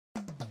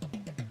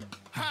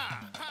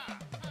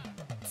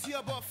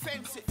Deoba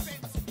authentic.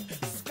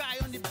 Sky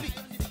on the beat.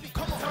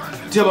 Come on.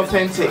 Deoba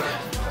authentic.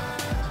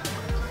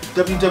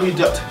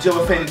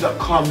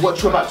 www.deobaauthentic.com.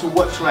 What you're about to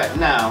watch right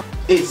now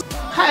is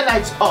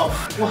highlights of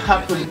what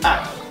happened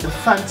at the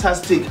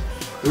fantastic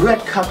red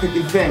carpet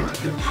event,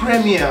 the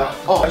premiere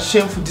of A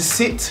Shameful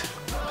Deceit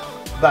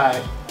by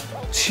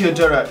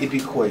Theodora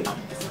Ibikwe.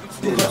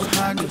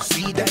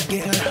 See that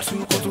girl,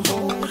 too cold to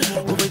hold.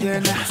 Over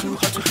there now, too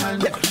hot to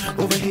handle.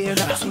 Over here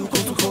now, too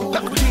cold to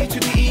hold. D to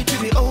the E to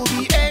the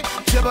OBA.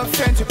 Deoba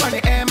authentic on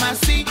the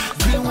MIC.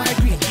 Green, white,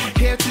 green,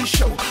 here to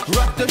show.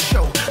 Rock the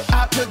show,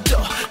 out the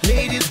door.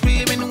 Ladies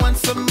screaming, want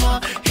some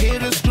more.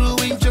 Haters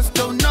screwing, just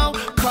don't know.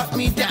 Cut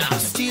me down,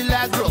 still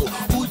I grow.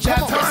 Who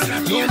just turn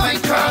the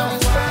music on?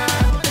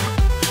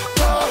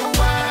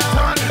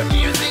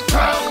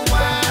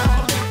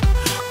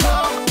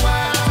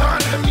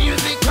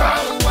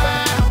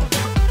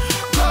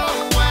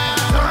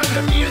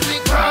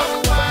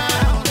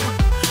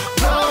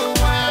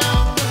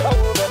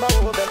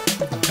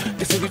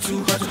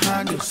 Too hot to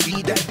handle,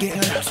 see that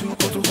girl, too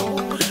cold to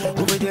hold.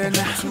 Over there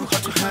now, too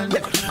hot to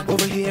handle.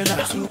 Over here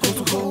now, too cold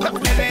to hold.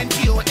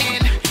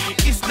 LNTON,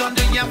 East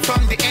London, I'm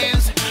from the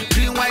ends.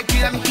 Green, white,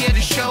 green, I'm here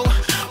to show.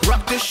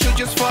 Rock the show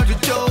just for the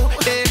dough.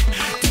 Eh,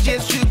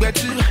 DJs shoot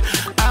better.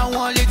 I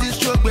want ladies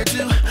stroke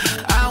better.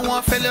 I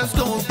want fellas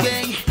go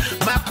bang.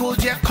 My cool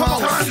jack,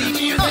 come on, see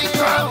music,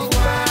 bro.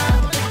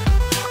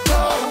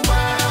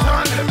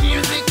 Turn the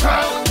music, bro.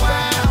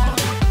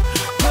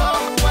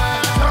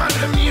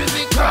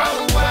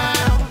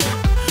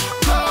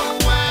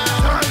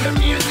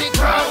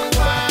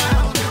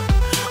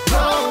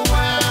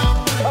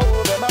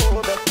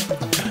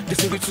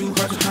 Too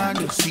hot to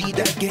handle, see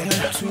that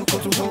girl, too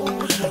cold to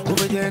hold.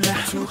 Over there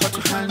now, too hot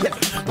to handle.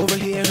 Over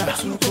here now,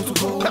 too cold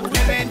to hold.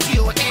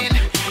 LNTON,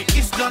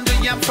 East London,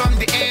 I'm from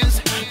the ends.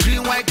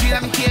 Green, white, green,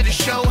 I'm here to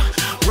show.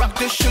 Rock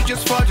the show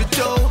just for the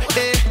dough.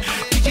 Eh,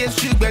 DJs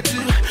shoot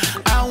better.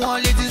 I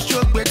want ladies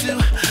stroke better.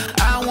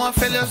 I want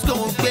fellas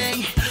go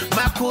bang.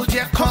 My cool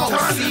jack, come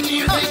on, see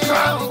music,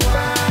 bro.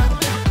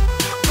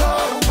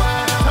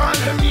 Turn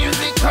the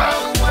music, bro.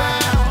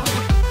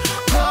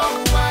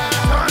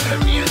 Turn the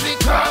music,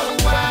 bro.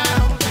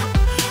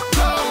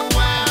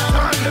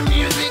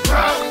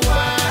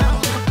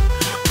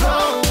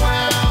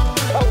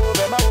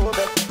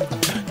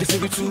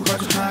 Too hot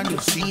to handle,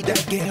 see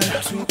that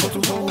girl, too cold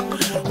to hold.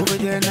 Over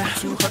there now,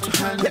 too hot to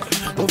handle.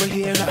 Over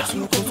here now,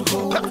 too cold to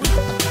hold.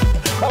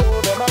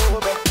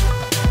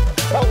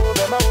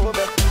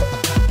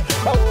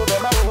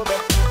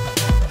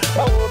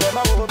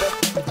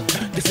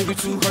 This will be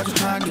too hot to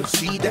handle,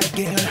 see that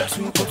girl,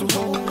 too cold to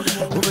hold.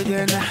 Over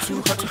there now,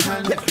 too hot to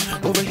handle.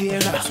 Over here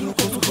now, too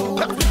cold to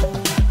hold.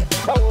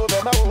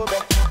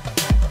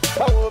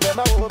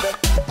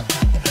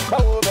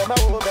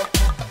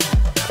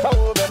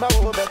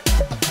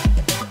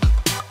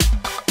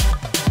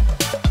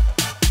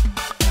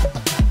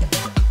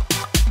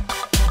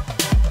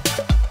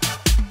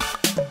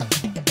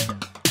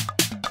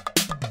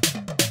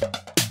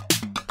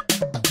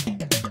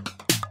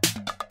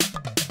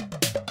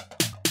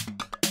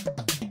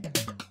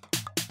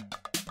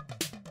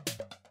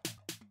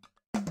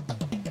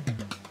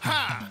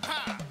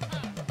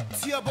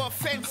 Deoba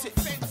authentic.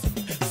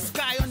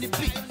 Sky on the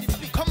beat.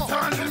 Come on.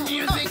 Turn the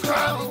music,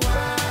 bro.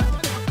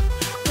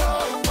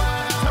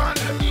 Turn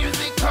the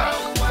music, bro.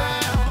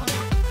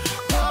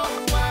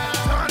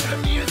 Turn the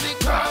music,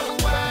 bro.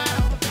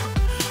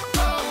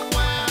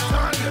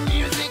 Turn the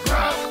music,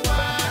 bro.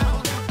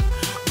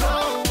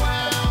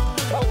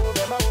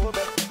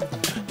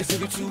 This will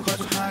be too hot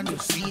to handle.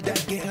 See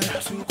that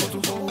girl, too cold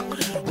to hold.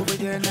 Over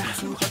there now,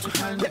 too hot to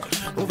handle.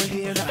 Over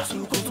here now,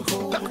 too cold to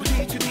hold.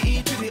 D to the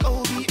E to the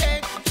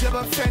OBA. Deoba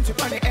authentic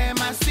on the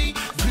MIC.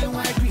 Green,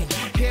 white, green,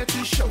 here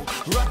to show.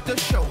 Rock the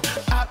show,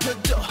 out the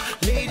door.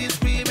 Ladies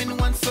screaming,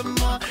 want some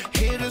more.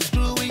 Haters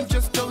screwing,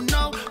 just don't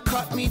know.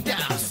 Cut me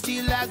down,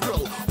 still I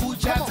grow. Who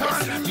just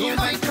turn the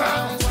music,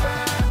 bro?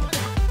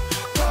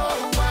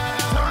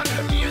 Turn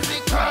the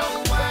music, bro.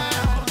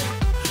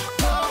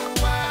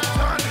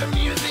 Turn the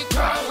music,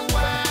 bro.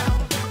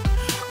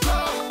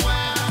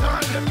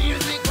 Turn the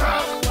music, bro.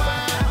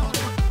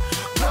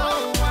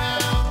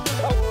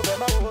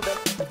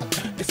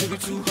 This will be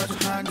too hot to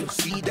handle,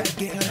 see that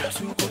girl,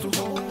 too cold to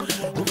hold.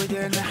 Over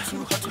there now,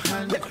 too hot to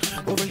handle.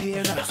 Over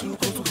here now, too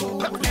cold to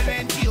hold.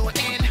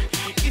 LNTON,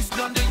 East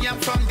London, I'm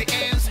from the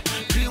ends.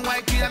 Green,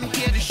 white, green, I'm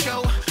here to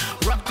show.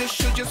 Rock the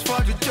show just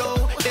for the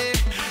dough. Eh,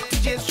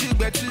 DJs shoot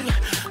better.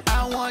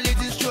 I want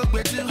ladies stroke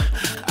better.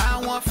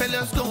 I want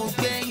fellas go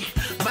bang.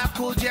 My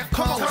cool jack,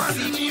 come on,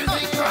 see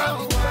music,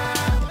 bro.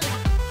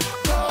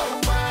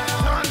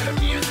 Turn the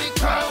music,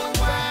 bro.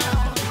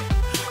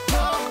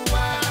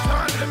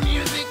 Turn the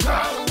music,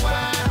 bro.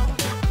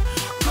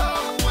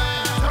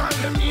 Turn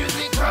the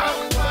music, bro.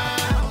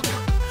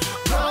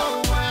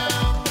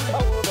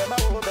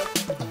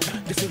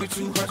 This will be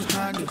too hot to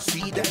handle,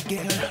 see that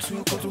girl,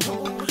 too cold to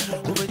hold.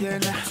 Over there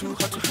now, too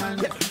hot to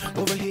handle.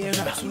 Over here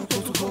now, too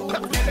cold to hold.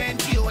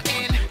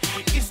 LNTON,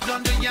 East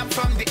London, I'm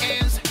from the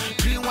ends.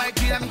 Green, white,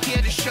 green, I'm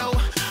here to show.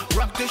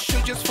 Rock the the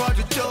show just for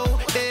the dough.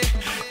 Eh,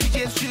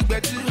 DJs shoot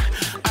better.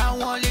 I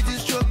want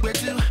ladies stroke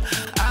better.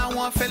 I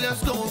want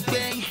fellas go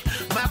bang.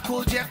 My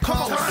cool jack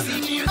come on,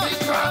 see music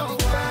go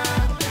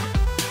wild,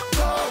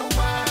 go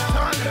wild.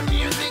 On the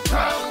music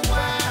go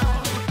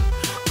wild,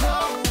 go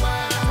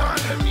wild. On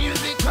the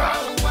music go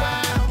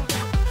wild,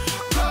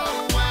 go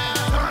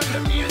wild. On the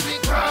music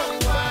go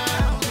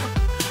wild,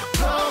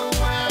 go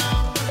wild.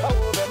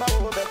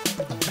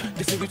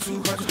 They say we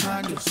too hot to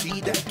handle. See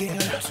that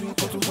girl, too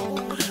hot to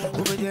hold.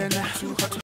 Over there now, too hot to